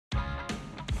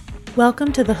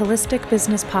Welcome to the Holistic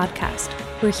Business Podcast,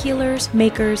 where healers,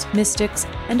 makers, mystics,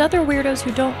 and other weirdos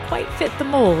who don't quite fit the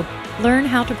mold learn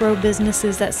how to grow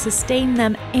businesses that sustain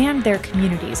them and their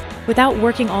communities without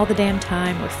working all the damn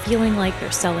time or feeling like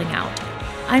they're selling out.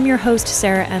 I'm your host,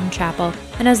 Sarah M. Chappell,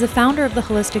 and as the founder of the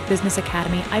Holistic Business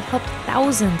Academy, I've helped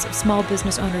thousands of small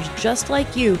business owners just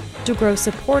like you to grow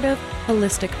supportive,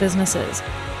 holistic businesses.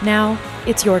 Now,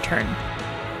 it's your turn.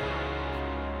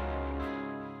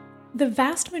 The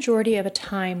vast majority of a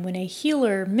time when a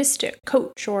healer, mystic,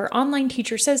 coach, or online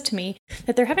teacher says to me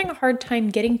that they're having a hard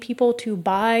time getting people to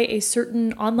buy a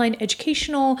certain online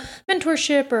educational,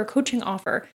 mentorship, or coaching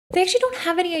offer, they actually don't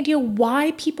have any idea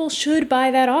why people should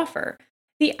buy that offer.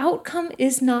 The outcome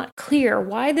is not clear.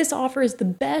 Why this offer is the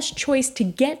best choice to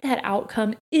get that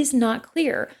outcome is not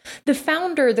clear. The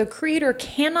founder, the creator,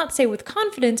 cannot say with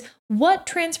confidence what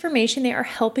transformation they are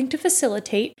helping to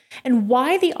facilitate and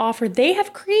why the offer they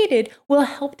have created will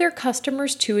help their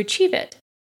customers to achieve it.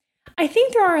 I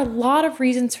think there are a lot of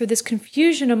reasons for this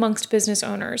confusion amongst business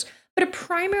owners, but a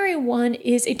primary one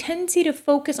is a tendency to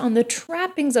focus on the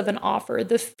trappings of an offer,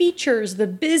 the features, the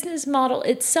business model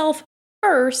itself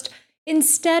first,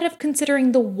 instead of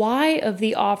considering the why of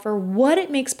the offer, what it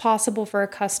makes possible for a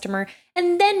customer,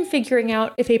 and then figuring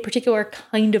out if a particular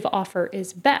kind of offer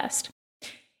is best.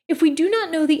 If we do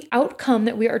not know the outcome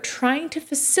that we are trying to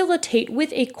facilitate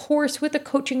with a course, with a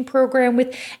coaching program,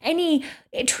 with any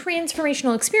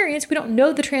transformational experience, we don't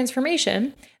know the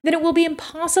transformation, then it will be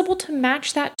impossible to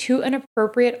match that to an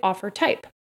appropriate offer type.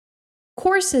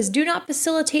 Courses do not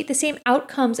facilitate the same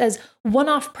outcomes as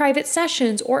one-off private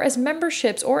sessions or as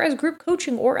memberships or as group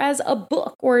coaching or as a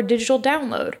book or a digital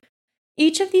download.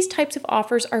 Each of these types of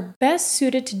offers are best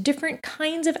suited to different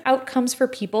kinds of outcomes for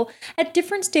people at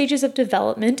different stages of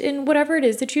development in whatever it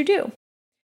is that you do.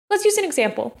 Let's use an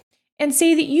example and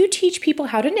say that you teach people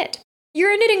how to knit.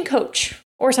 You're a knitting coach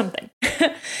or something.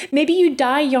 Maybe you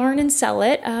dye yarn and sell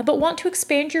it, but want to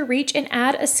expand your reach and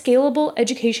add a scalable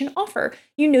education offer.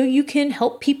 You know you can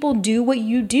help people do what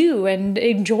you do and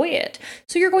enjoy it.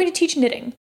 So you're going to teach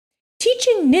knitting.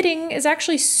 Teaching knitting is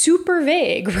actually super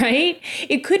vague, right?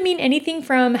 It could mean anything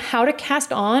from how to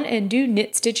cast on and do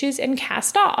knit stitches and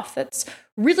cast off. That's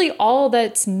really all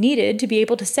that's needed to be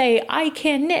able to say, I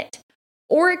can knit.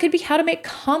 Or it could be how to make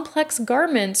complex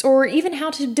garments or even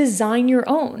how to design your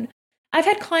own. I've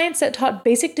had clients that taught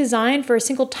basic design for a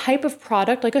single type of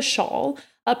product like a shawl,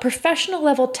 a professional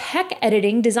level tech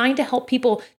editing designed to help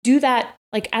people do that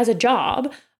like as a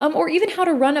job, or even how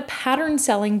to run a pattern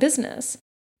selling business.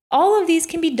 All of these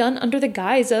can be done under the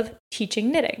guise of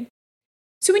teaching knitting.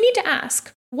 So we need to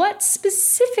ask, what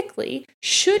specifically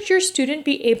should your student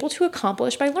be able to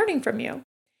accomplish by learning from you?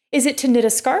 Is it to knit a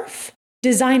scarf,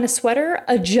 design a sweater,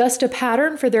 adjust a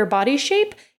pattern for their body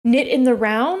shape, knit in the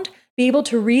round, be able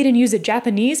to read and use a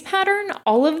Japanese pattern,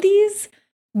 all of these?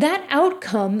 That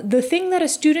outcome, the thing that a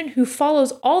student who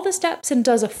follows all the steps and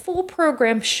does a full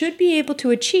program should be able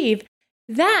to achieve,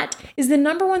 that is the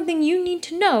number one thing you need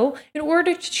to know in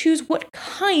order to choose what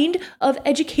kind of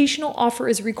educational offer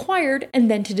is required and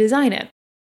then to design it.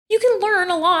 You can learn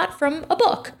a lot from a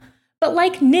book, but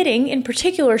like knitting in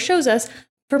particular shows us,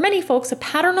 for many folks, a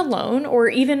pattern alone, or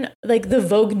even like the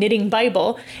Vogue Knitting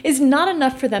Bible, is not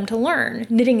enough for them to learn.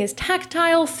 Knitting is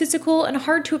tactile, physical, and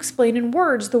hard to explain in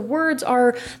words. The words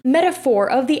are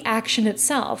metaphor of the action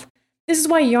itself. This is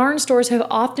why yarn stores have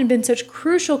often been such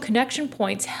crucial connection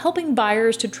points, helping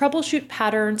buyers to troubleshoot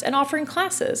patterns and offering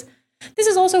classes. This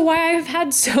is also why I have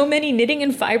had so many knitting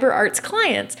and fiber arts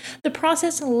clients. The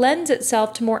process lends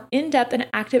itself to more in-depth and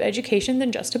active education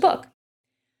than just a book.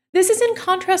 This is in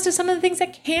contrast to some of the things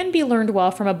that can be learned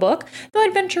well from a book, though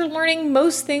adventure learning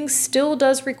most things still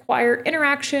does require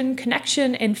interaction,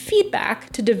 connection, and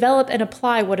feedback to develop and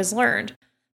apply what is learned.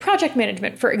 Project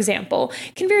management, for example,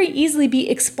 can very easily be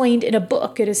explained in a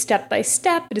book. It is step by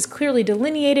step, it is clearly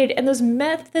delineated, and those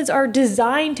methods are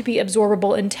designed to be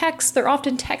absorbable in text. They're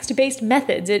often text-based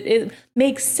methods. It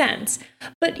makes sense.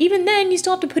 But even then, you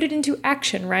still have to put it into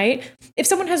action, right? If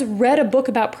someone has read a book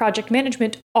about project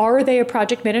management, are they a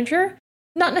project manager?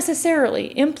 Not necessarily.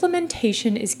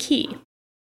 Implementation is key.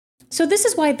 So this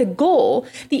is why the goal,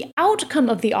 the outcome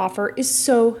of the offer is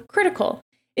so critical.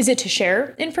 Is it to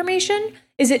share information?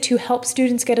 Is it to help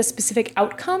students get a specific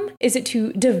outcome? Is it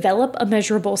to develop a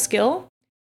measurable skill?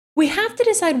 We have to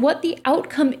decide what the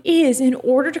outcome is in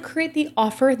order to create the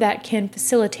offer that can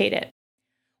facilitate it.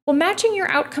 While matching your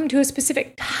outcome to a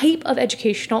specific type of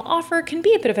educational offer can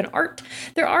be a bit of an art,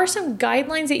 there are some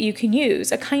guidelines that you can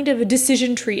use, a kind of a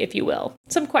decision tree, if you will.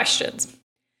 Some questions.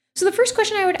 So the first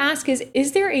question I would ask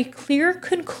is there a clear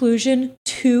conclusion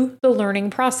to the learning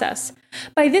process?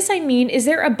 By this I mean, is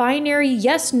there a binary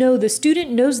yes, no, the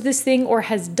student knows this thing or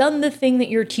has done the thing that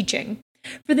you're teaching?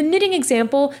 For the knitting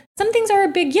example, some things are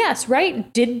a big yes,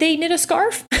 right? Did they knit a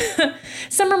scarf?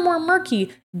 Some are more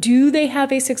murky. Do they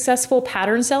have a successful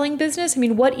pattern selling business? I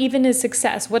mean, what even is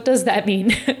success? What does that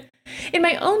mean? In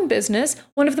my own business,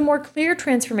 one of the more clear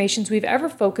transformations we've ever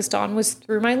focused on was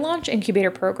through my Launch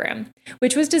Incubator program,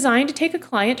 which was designed to take a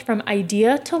client from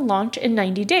idea to launch in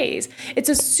 90 days. It's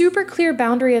a super clear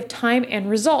boundary of time and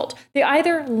result. They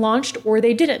either launched or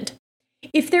they didn't.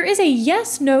 If there is a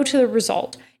yes, no to the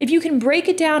result, if you can break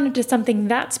it down into something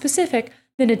that specific,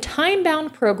 then a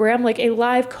time-bound program like a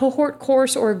live cohort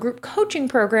course or a group coaching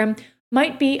program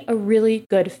might be a really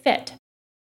good fit.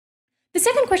 The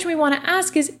second question we want to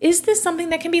ask is this something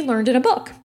that can be learned in a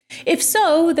book? If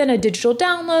so, then a digital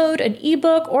download, an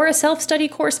ebook, or a self-study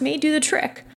course may do the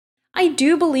trick. I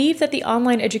do believe that the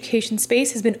online education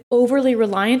space has been overly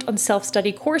reliant on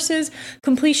self-study courses.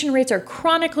 Completion rates are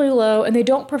chronically low, and they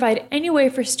don't provide any way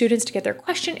for students to get their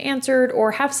question answered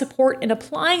or have support in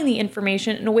applying the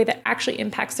information in a way that actually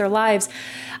impacts their lives.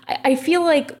 I feel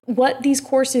like what these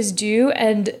courses do,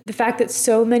 and the fact that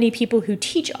so many people who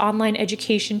teach online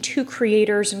education to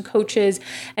creators and coaches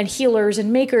and healers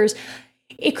and makers,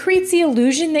 it creates the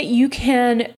illusion that you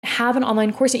can have an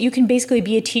online course, that you can basically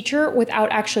be a teacher without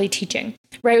actually teaching,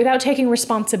 right? Without taking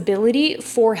responsibility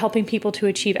for helping people to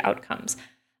achieve outcomes.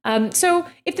 So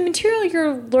if the material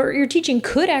you're teaching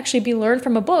could actually be learned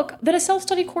from a book, then a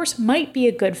self-study course might be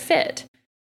a good fit.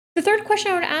 The third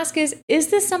question I would ask is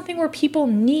this something where people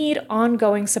need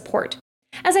ongoing support?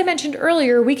 As I mentioned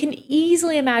earlier, we can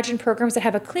easily imagine programs that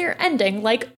have a clear ending,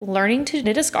 like learning to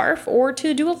knit a scarf or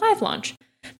to do a live launch.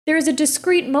 There is a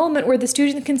discrete moment where the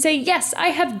student can say, yes, I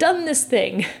have done this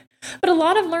thing. But a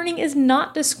lot of learning is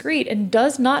not discrete and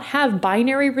does not have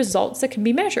binary results that can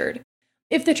be measured.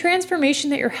 If the transformation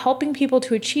that you're helping people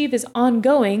to achieve is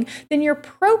ongoing, then your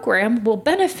program will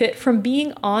benefit from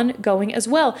being ongoing as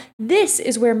well. This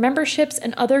is where memberships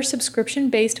and other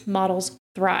subscription-based models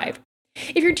thrive.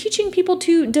 If you're teaching people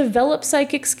to develop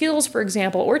psychic skills, for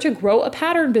example, or to grow a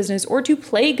pattern business, or to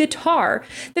play guitar,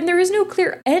 then there is no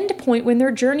clear end point when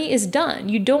their journey is done.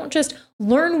 You don't just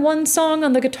learn one song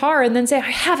on the guitar and then say,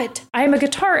 I have it, I am a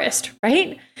guitarist,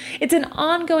 right? It's an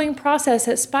ongoing process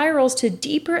that spirals to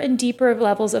deeper and deeper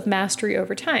levels of mastery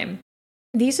over time.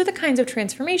 These are the kinds of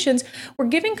transformations where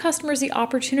giving customers the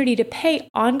opportunity to pay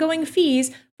ongoing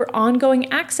fees for ongoing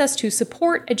access to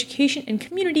support, education, and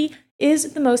community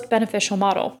is the most beneficial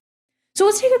model. So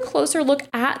let's take a closer look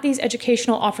at these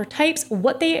educational offer types,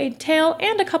 what they entail,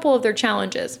 and a couple of their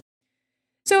challenges.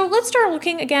 So let's start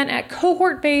looking again at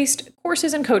cohort-based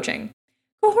courses and coaching.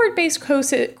 Cohort-based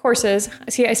courses,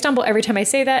 see, I stumble every time I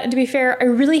say that, and to be fair, I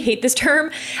really hate this term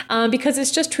because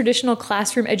it's just traditional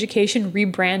classroom education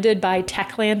rebranded by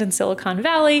Techland and Silicon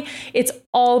Valley. It's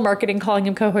all marketing calling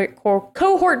them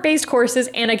cohort-based courses,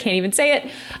 and I can't even say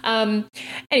it.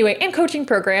 Anyway, and coaching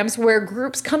programs where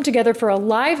groups come together for a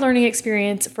live learning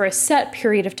experience for a set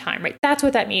period of time, right? That's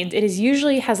what that means. It is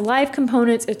usually has live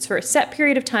components. It's for a set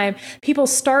period of time. People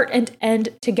start and end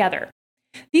together.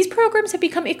 These programs have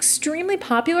become extremely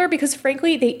popular because,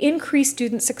 frankly, they increase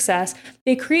student success,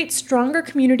 they create stronger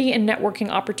community and networking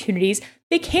opportunities,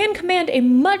 they can command a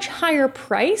much higher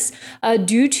price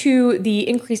due to the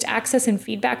increased access and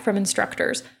feedback from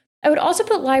instructors. I would also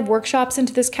put live workshops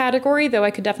into this category, though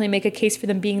I could definitely make a case for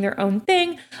them being their own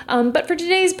thing. But for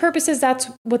today's purposes, that's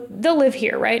what they'll live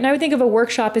here, right? And I would think of a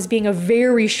workshop as being a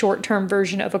very short-term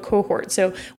version of a cohort.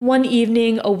 So one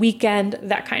evening, a weekend,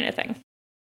 that kind of thing.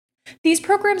 These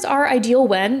programs are ideal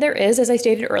when there is, as I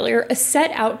stated earlier, a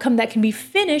set outcome that can be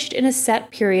finished in a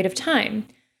set period of time.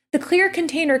 The clear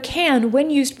container can, when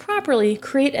used properly,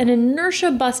 create an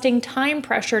inertia-busting time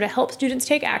pressure to help students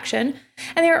take action,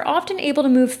 and they are often able to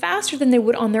move faster than they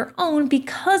would on their own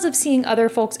because of seeing other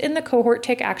folks in the cohort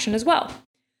take action as well.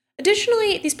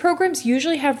 Additionally, these programs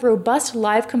usually have robust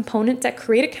live components that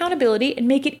create accountability and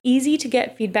make it easy to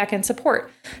get feedback and support.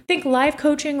 Think live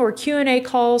coaching or Q&A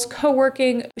calls,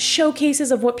 co-working,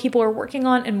 showcases of what people are working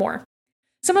on, and more.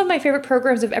 Some of my favorite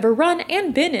programs I've ever run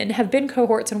and been in have been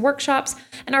cohorts and workshops,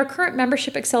 and our current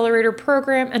membership accelerator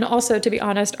program, and also, to be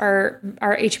honest, our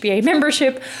HBA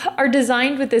membership, are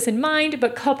designed with this in mind,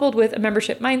 but coupled with a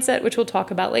membership mindset, which we'll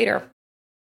talk about later.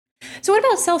 So what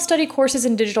about self-study courses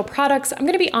and digital products? I'm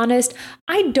going to be honest,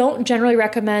 I don't generally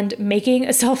recommend making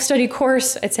a self-study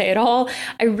course, I'd say at all.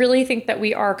 I really think that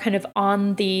we are kind of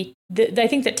on I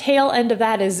think the tail end of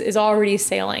that is already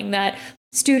sailing, that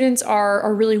Students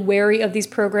are really wary of these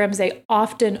programs. They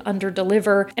often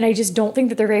underdeliver, and I just don't think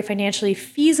that they're very financially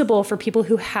feasible for people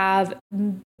who have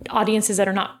audiences that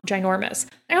are not ginormous.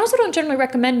 I also don't generally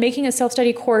recommend making a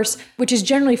self-study course, which is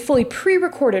generally fully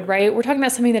pre-recorded, right? We're talking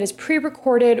about something that is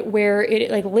pre-recorded where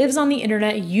it like lives on the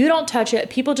internet. You don't touch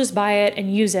it. People just buy it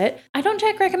and use it. I don't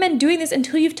recommend doing this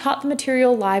until you've taught the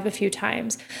material live a few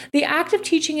times. The act of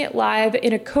teaching it live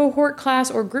in a cohort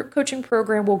class or group coaching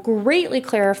program will greatly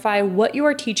clarify what you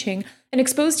are teaching and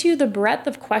expose to you the breadth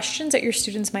of questions that your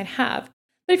students might have.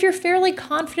 But if you're fairly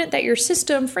confident that your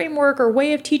system, framework, or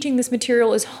way of teaching this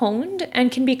material is honed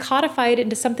and can be codified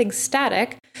into something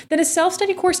static, then a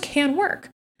self-study course can work.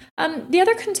 The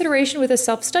other consideration with a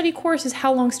self-study course is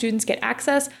how long students get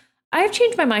access. I have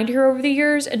changed my mind here over the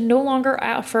years and no longer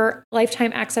offer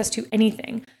lifetime access to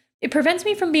anything. It prevents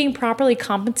me from being properly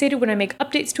compensated when I make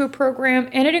updates to a program,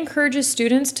 and it encourages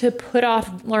students to put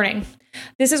off learning.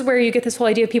 This is where you get this whole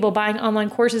idea of people buying online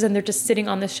courses and they're just sitting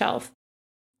on the shelf.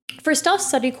 For a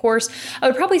self-study course, I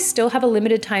would probably still have a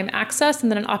limited time access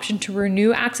and then an option to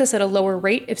renew access at a lower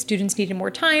rate if students needed more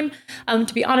time.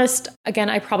 To be honest, again,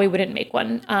 I probably wouldn't make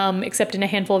one, except in a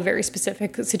handful of very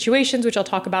specific situations, which I'll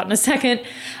talk about in a second.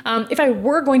 If I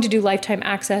were going to do lifetime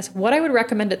access, what I would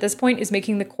recommend at this point is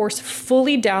making the course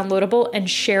fully downloadable and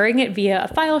sharing it via a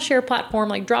file share platform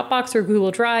like Dropbox or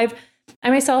Google Drive. I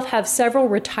myself have several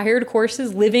retired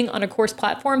courses living on a course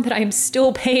platform that I am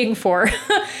still paying for.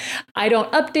 I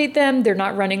don't update them, they're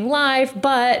not running live,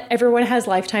 but everyone has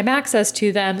lifetime access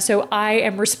to them, so I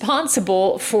am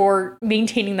responsible for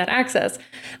maintaining that access.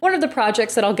 One of the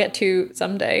projects that I'll get to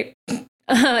someday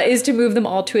is to move them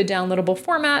all to a downloadable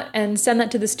format and send that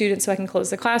to the students so I can close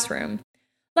the classroom.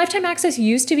 Lifetime access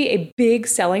used to be a big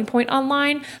selling point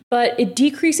online, but it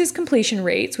decreases completion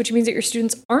rates, which means that your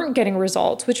students aren't getting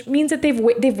results, which means that they've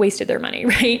wasted their money,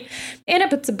 right? And it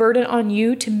puts a burden on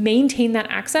you to maintain that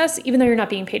access, even though you're not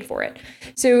being paid for it.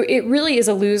 So it really is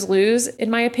a lose-lose, in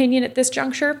my opinion, at this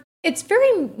juncture. It's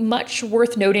very much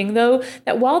worth noting, though,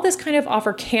 that while this kind of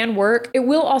offer can work, it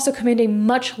will also command a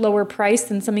much lower price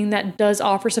than something that does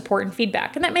offer support and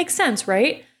feedback. And that makes sense,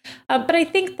 right? But I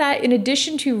think that in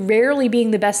addition to rarely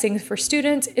being the best thing for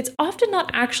students, it's often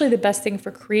not actually the best thing for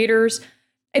creators.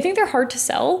 I think they're hard to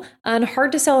sell and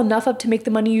hard to sell enough up to make the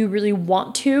money you really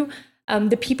want to.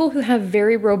 The people who have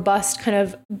very robust kind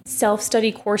of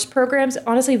self-study course programs,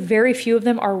 honestly, very few of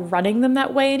them are running them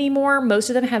that way anymore.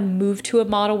 Most of them have moved to a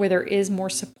model where there is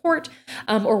more support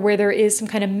or where there is some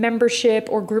kind of membership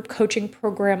or group coaching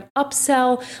program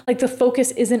upsell. Like the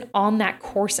focus isn't on that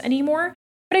course anymore.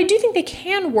 But I do think they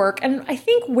can work. And I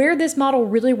think where this model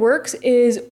really works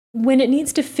is when it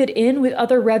needs to fit in with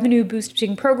other revenue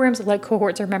boosting programs like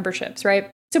cohorts or memberships,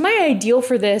 right? So my ideal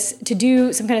for this to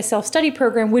do some kind of self-study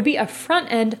program would be a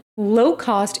front-end,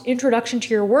 low-cost introduction to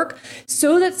your work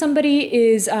so that somebody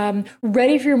is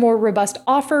ready for your more robust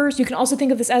offers. You can also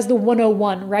think of this as the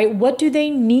 101, right? What do they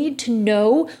need to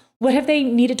know? What have they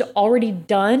needed to already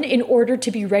done in order to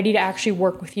be ready to actually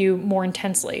work with you more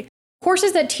intensely?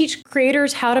 Courses that teach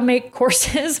creators how to make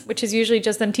courses, which is usually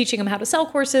just them teaching them how to sell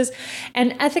courses,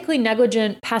 and ethically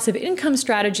negligent passive income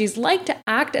strategies like to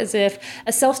act as if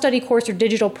a self-study course or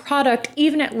digital product,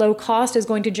 even at low cost, is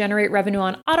going to generate revenue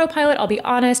on autopilot. I'll be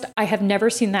honest, I have never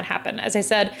seen that happen. As I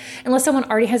said, unless someone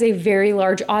already has a very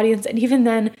large audience, and even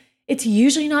then, it's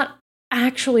usually not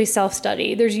actually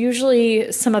self-study. There's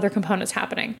usually some other components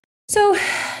happening. So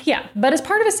yeah, but as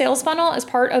part of a sales funnel, as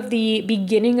part of the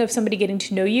beginning of somebody getting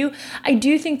to know you, I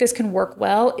do think this can work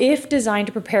well if designed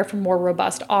to prepare for more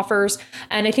robust offers.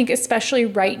 And I think especially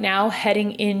right now,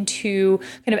 heading into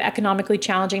kind of economically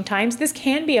challenging times, this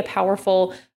can be a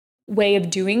powerful way of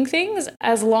doing things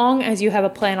as long as you have a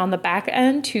plan on the back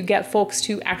end to get folks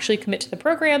to actually commit to the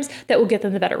programs that will get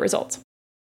them the better results.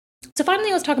 So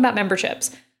finally, let's talk about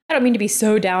memberships. I don't mean to be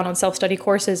so down on self-study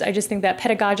courses. I just think that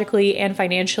pedagogically and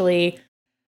financially,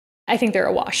 I think they're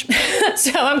a wash.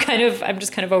 So I'm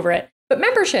just kind of over it. But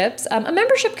memberships, a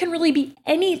membership can really be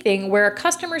anything where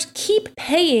customers keep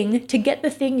paying to get the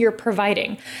thing you're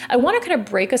providing. I want to kind of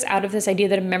break us out of this idea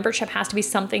that a membership has to be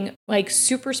something like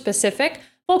super specific.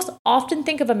 Folks often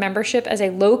think of a membership as a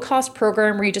low-cost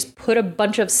program where you just put a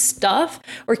bunch of stuff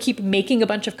or keep making a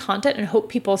bunch of content and hope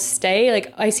people stay.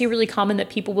 Like I see really common that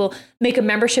people will make a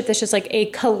membership that's just like a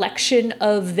collection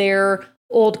of their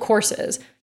old courses.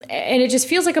 And it just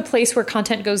feels like a place where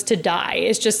content goes to die.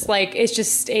 It's like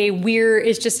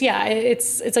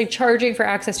charging for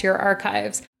access to your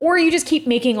archives. Or you just keep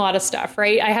making a lot of stuff,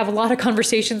 right? I have a lot of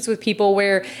conversations with people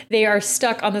where they are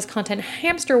stuck on this content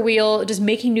hamster wheel, just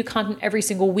making new content every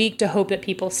single week to hope that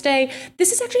people stay.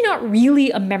 This is actually not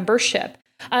really a membership.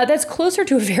 That's closer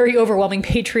to a very overwhelming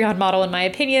Patreon model, in my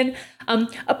opinion.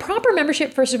 A proper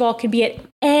membership, first of all, can be at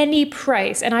any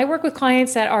price. And I work with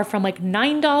clients that are from like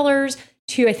 $9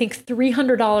 to I think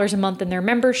 $300 a month in their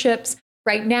memberships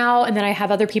right now. And then I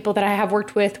have other people that I have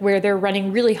worked with where they're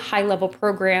running really high level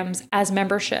programs as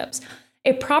memberships.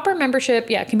 A proper membership,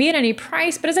 can be at any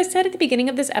price. But as I said at the beginning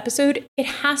of this episode, it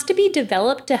has to be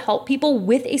developed to help people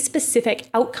with a specific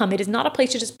outcome. It is not a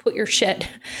place to just put your shit.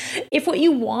 If what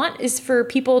you want is for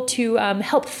people to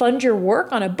help fund your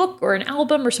work on a book or an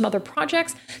album or some other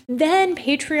projects, then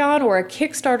Patreon or a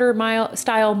Kickstarter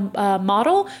style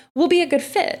model will be a good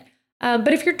fit.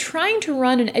 But if you're trying to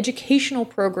run an educational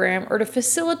program or to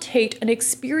facilitate an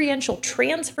experiential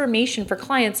transformation for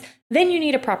clients, then you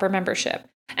need a proper membership.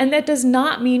 And that does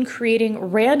not mean creating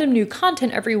random new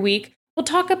content every week. We'll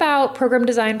talk about program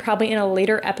design probably in a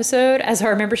later episode. As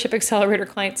our Membership Accelerator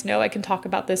clients know, I can talk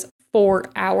about this for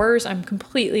hours. I'm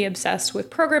completely obsessed with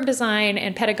program design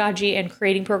and pedagogy and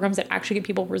creating programs that actually get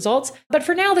people results. But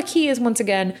for now, the key is, once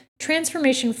again,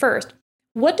 transformation first.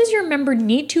 What does your member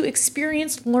need to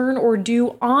experience, learn, or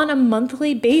do on a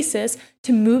monthly basis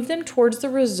to move them towards the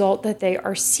result that they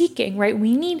are seeking, right?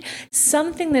 We need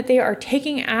something that they are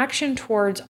taking action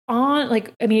towards on,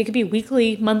 it could be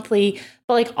weekly, monthly,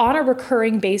 but on a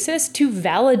recurring basis to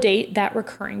validate that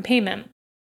recurring payment.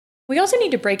 We also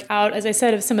need to break out, as I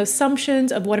said, of some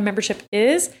assumptions of what a membership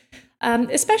is.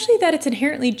 Especially that it's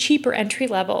inherently cheaper entry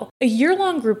level. A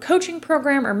year-long group coaching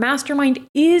program or mastermind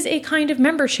is a kind of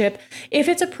membership if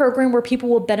it's a program where people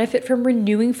will benefit from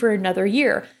renewing for another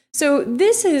year. So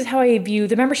this is how I view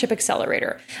the Membership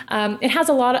Accelerator. It has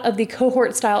a lot of the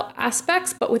cohort style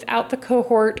aspects, but without the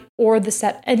cohort or the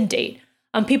set end date.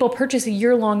 People purchase a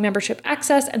year-long membership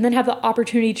access and then have the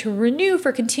opportunity to renew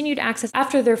for continued access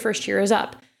after their first year is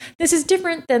up. This is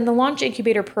different than the Launch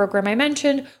Incubator program I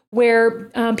mentioned, where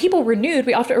people renewed.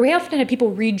 We often had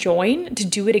people rejoin to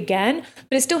do it again,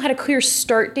 but it still had a clear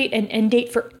start date and end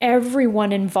date for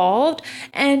everyone involved.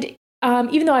 And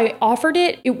even though I offered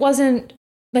it, it wasn't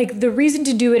the reason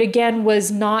to do it again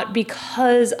was not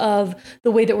because of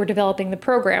the way that we're developing the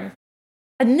program.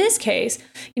 In this case,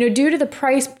 due to the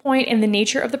price point and the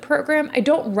nature of the program, I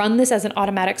don't run this as an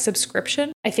automatic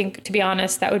subscription. I think, to be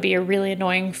honest, that would be a really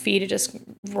annoying fee to just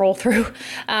roll through.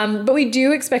 But we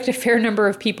do expect a fair number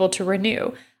of people to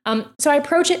renew. So I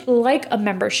approach it like a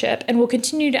membership and will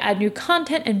continue to add new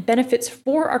content and benefits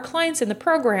for our clients in the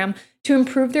program to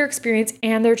improve their experience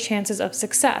and their chances of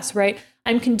success, right?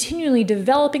 I'm continually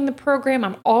developing the program.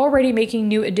 I'm already making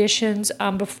new additions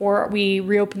before we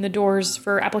reopen the doors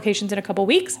for applications in a couple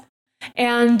weeks.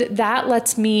 And that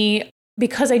lets me,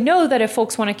 because I know that if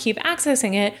folks want to keep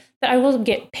accessing it, that I will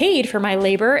get paid for my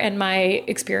labor and my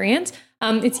experience.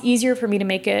 It's easier for me to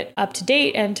make it up to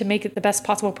date and to make it the best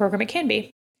possible program it can be.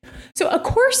 So a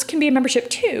course can be a membership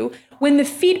too, when the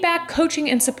feedback, coaching,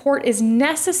 and support is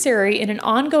necessary in an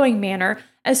ongoing manner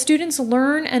as students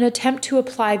learn and attempt to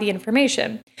apply the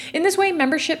information. In this way,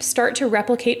 memberships start to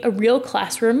replicate a real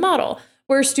classroom model,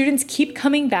 where students keep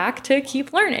coming back to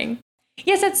keep learning.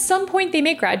 Yes, at some point they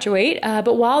may graduate,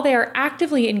 but while they are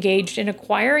actively engaged in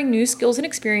acquiring new skills and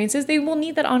experiences, they will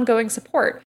need that ongoing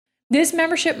support. This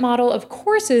membership model of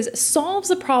courses solves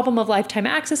the problem of lifetime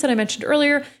access that I mentioned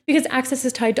earlier, because access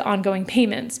is tied to ongoing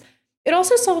payments. It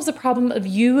also solves the problem of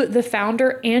you, the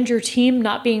founder, and your team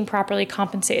not being properly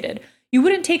compensated. You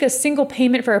wouldn't take a single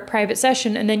payment for a private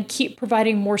session and then keep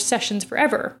providing more sessions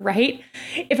forever, right?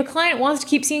 If a client wants to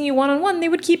keep seeing you one-on-one, they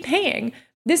would keep paying.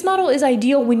 This model is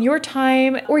ideal when your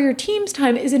time or your team's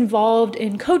time is involved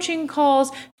in coaching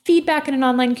calls, feedback in an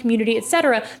online community,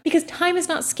 etc., because time is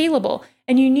not scalable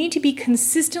and you need to be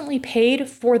consistently paid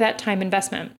for that time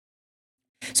investment.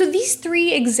 So these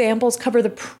three examples cover the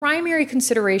primary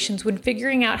considerations when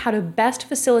figuring out how to best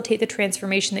facilitate the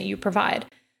transformation that you provide.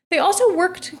 They also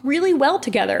worked really well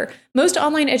together. Most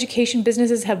online education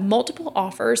businesses have multiple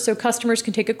offers, so customers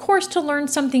can take a course to learn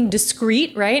something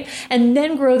discrete, right? And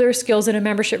then grow their skills in a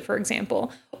membership, for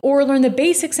example, or learn the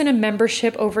basics in a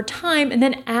membership over time and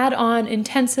then add on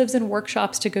intensives and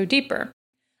workshops to go deeper.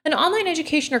 An online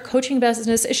education or coaching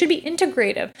business, it should be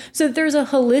integrative so that there's a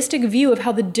holistic view of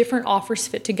how the different offers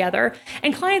fit together,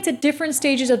 and clients at different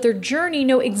stages of their journey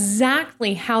know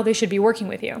exactly how they should be working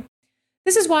with you.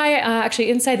 This is why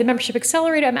actually inside the Membership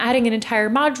Accelerator, I'm adding an entire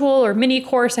module or mini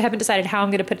course, I haven't decided how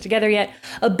I'm going to put it together yet,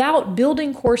 about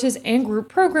building courses and group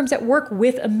programs that work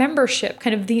with a membership,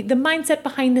 kind of the mindset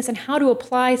behind this and how to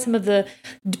apply some of the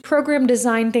program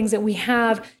design things that we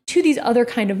have to these other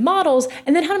kind of models,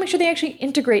 and then how to make sure they actually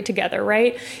integrate together,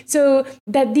 right? So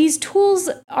that these tools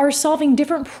are solving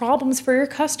different problems for your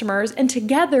customers, and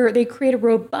together they create a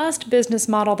robust business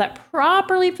model that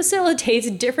properly facilitates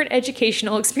different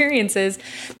educational experiences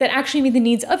that actually meet the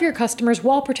needs of your customers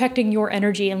while protecting your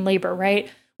energy and labor, right?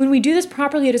 When we do this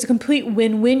properly, it is a complete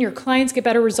win-win. Your clients get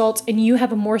better results and you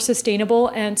have a more sustainable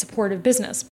and supportive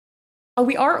business.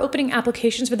 We are opening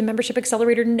applications for the Membership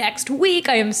Accelerator next week.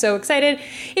 I am so excited.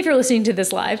 If you're listening to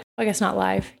this live, I guess not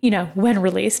live, when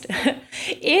released.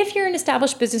 If you're an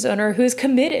established business owner who is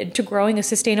committed to growing a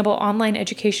sustainable online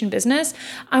education business,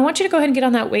 I want you to go ahead and get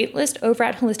on that wait list over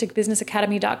at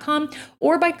holisticbusinessacademy.com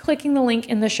or by clicking the link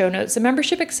in the show notes. The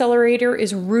Membership Accelerator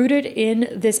is rooted in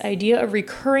this idea of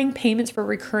recurring payments for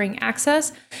recurring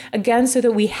access, again, so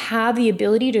that we have the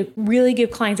ability to really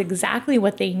give clients exactly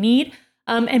what they need.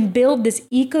 And build this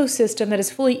ecosystem that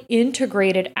is fully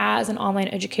integrated as an online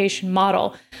education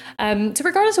model. So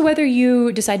regardless of whether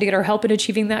you decide to get our help in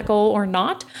achieving that goal or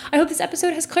not, I hope this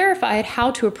episode has clarified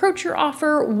how to approach your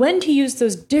offer, when to use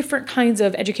those different kinds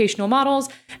of educational models,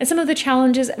 and some of the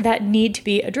challenges that need to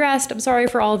be addressed. I'm sorry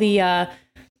for all the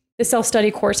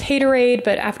self-study course haterade,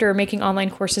 but after making online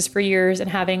courses for years and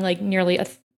having like nearly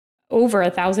over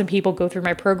 1,000 people go through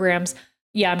my programs,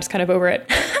 I'm just kind of over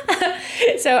it.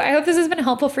 So I hope this has been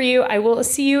helpful for you. I will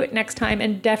see you next time,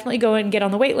 and definitely go and get on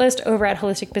the wait list over at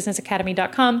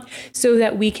holisticbusinessacademy.com so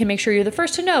that we can make sure you're the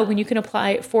first to know when you can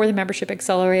apply for the Membership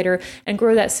Accelerator and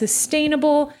grow that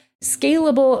sustainable,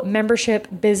 scalable membership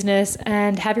business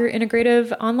and have your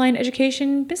integrative online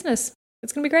education business.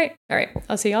 It's going to be great. All right.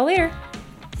 I'll see y'all later.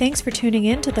 Thanks for tuning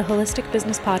in to the Holistic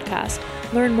Business Podcast.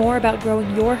 Learn more about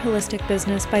growing your holistic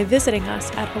business by visiting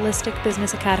us at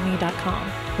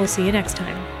holisticbusinessacademy.com. We'll see you next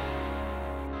time.